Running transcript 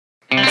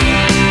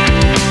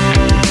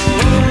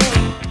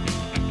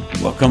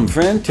Welcome,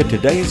 friend, to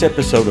today's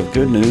episode of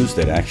Good News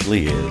That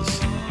Actually Is,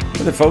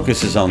 where the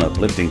focus is on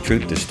uplifting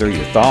truth to stir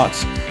your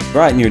thoughts,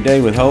 brighten your day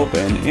with hope,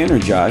 and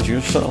energize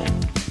your soul.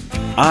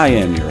 I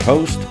am your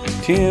host,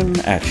 Tim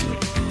Ashley.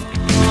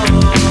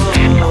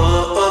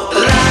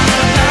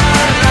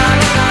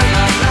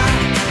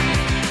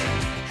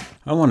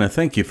 I want to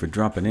thank you for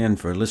dropping in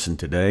for a listen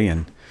today,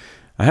 and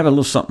I have a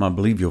little something I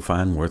believe you'll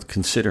find worth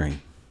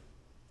considering.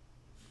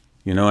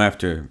 You know,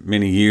 after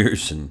many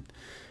years and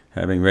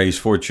having raised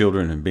 4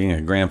 children and being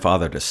a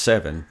grandfather to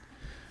 7,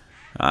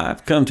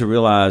 I've come to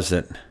realize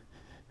that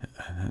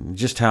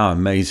just how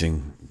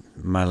amazing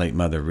my late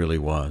mother really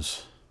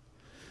was.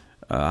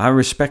 I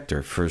respect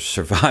her for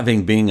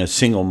surviving being a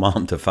single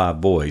mom to 5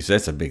 boys.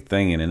 That's a big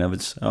thing in and of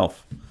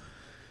itself.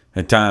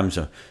 At times,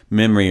 a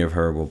memory of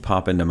her will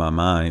pop into my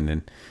mind,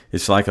 and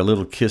it's like a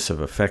little kiss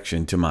of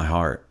affection to my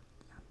heart.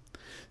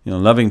 You know,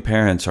 loving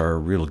parents are a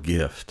real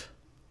gift.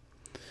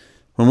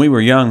 When we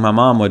were young, my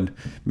mom would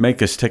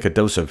make us take a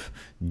dose of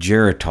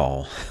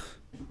Geritol.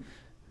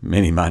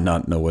 Many might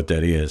not know what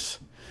that is.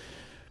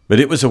 But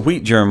it was a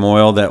wheat germ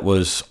oil that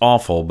was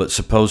awful, but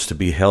supposed to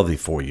be healthy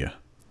for you.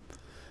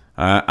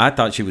 I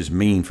thought she was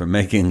mean for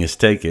making us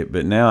take it,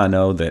 but now I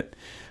know that,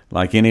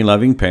 like any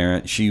loving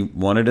parent, she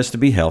wanted us to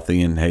be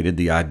healthy and hated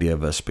the idea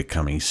of us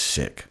becoming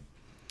sick.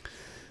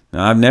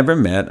 Now, I've never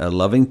met a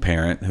loving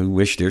parent who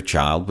wished their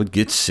child would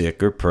get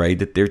sick or prayed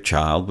that their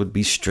child would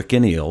be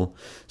stricken ill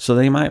so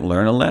they might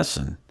learn a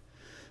lesson.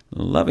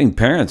 Loving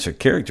parents are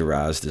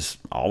characterized as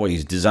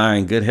always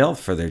desiring good health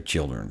for their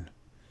children.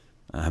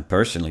 I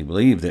personally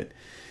believe that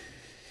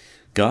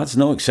God's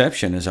no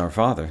exception as our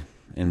Father.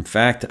 In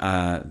fact,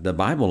 the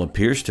Bible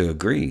appears to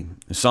agree.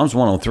 Psalms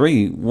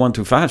 103,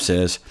 1-5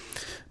 says,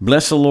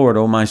 "Bless the Lord,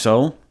 O my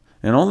soul,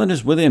 and all that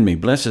is within me.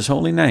 Bless his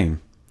holy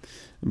name.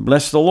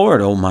 Bless the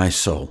Lord, O my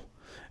soul,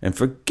 and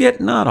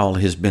forget not all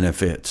his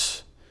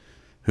benefits,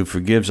 who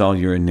forgives all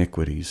your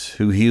iniquities,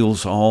 who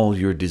heals all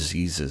your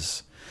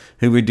diseases,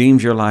 who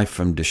redeems your life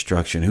from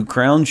destruction, who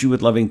crowns you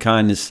with loving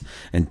kindness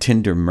and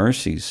tender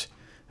mercies,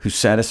 who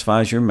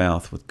satisfies your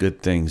mouth with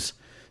good things,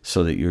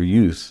 so that your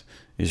youth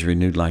is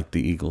renewed like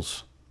the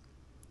eagles."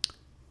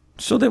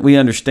 So that we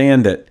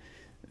understand that,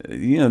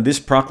 this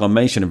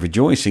proclamation of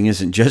rejoicing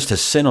isn't just a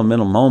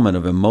sentimental moment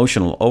of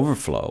emotional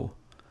overflow.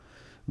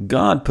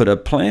 God put a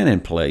plan in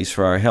place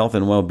for our health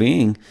and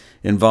well-being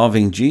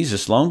involving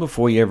Jesus long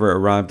before he ever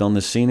arrived on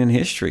the scene in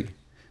history.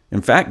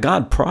 In fact,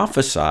 God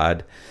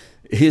prophesied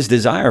his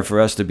desire for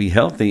us to be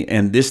healthy,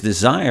 and this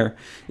desire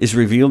is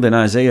revealed in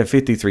Isaiah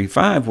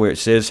 53:5, where it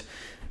says,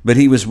 "But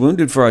he was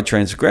wounded for our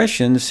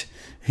transgressions,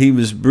 he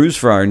was bruised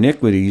for our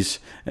iniquities,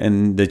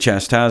 and the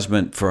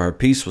chastisement for our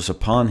peace was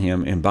upon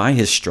him, and by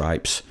his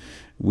stripes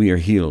we are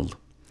healed."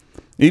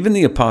 Even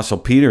the Apostle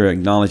Peter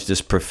acknowledged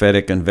this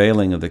prophetic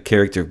unveiling of the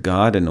character of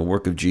God and the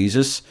work of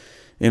Jesus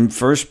in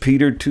 1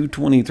 Peter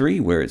 2:23,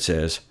 where it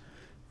says,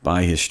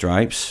 "By his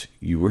stripes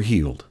you were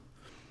healed."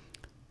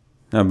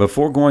 Now,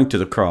 before going to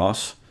the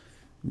cross,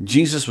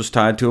 Jesus was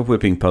tied to a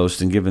whipping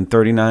post and given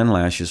 39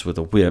 lashes with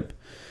a whip.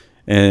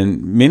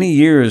 And many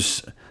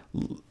years,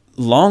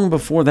 long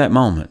before that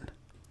moment,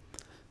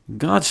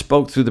 God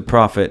spoke through the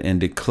prophet and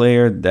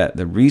declared that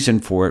the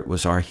reason for it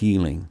was our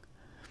healing.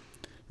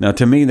 Now,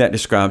 to me, that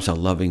describes a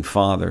loving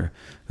father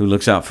who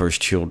looks out for his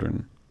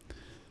children.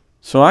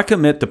 So I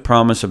commit the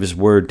promise of his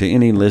word to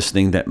any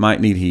listening that might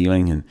need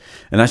healing,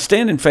 and I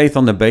stand in faith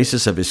on the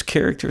basis of his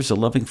character as a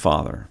loving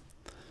father.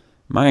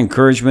 My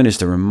encouragement is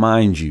to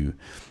remind you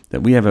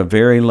that we have a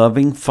very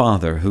loving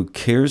Father who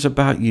cares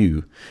about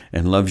you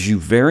and loves you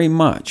very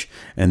much,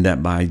 and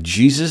that by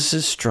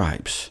Jesus'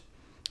 stripes,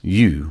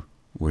 you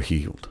were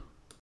healed.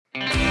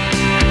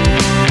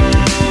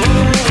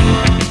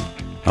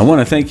 I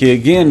want to thank you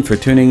again for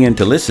tuning in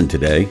to listen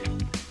today.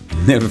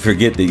 Never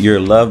forget that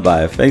you're loved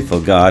by a faithful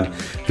God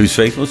whose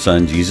faithful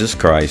Son, Jesus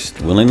Christ,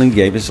 willingly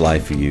gave his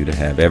life for you to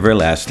have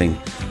everlasting,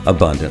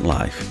 abundant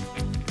life.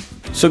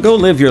 So go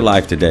live your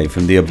life today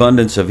from the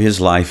abundance of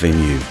his life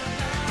in you.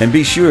 And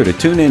be sure to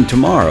tune in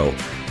tomorrow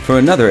for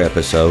another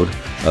episode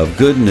of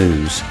Good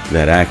News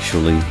That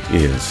Actually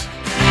Is.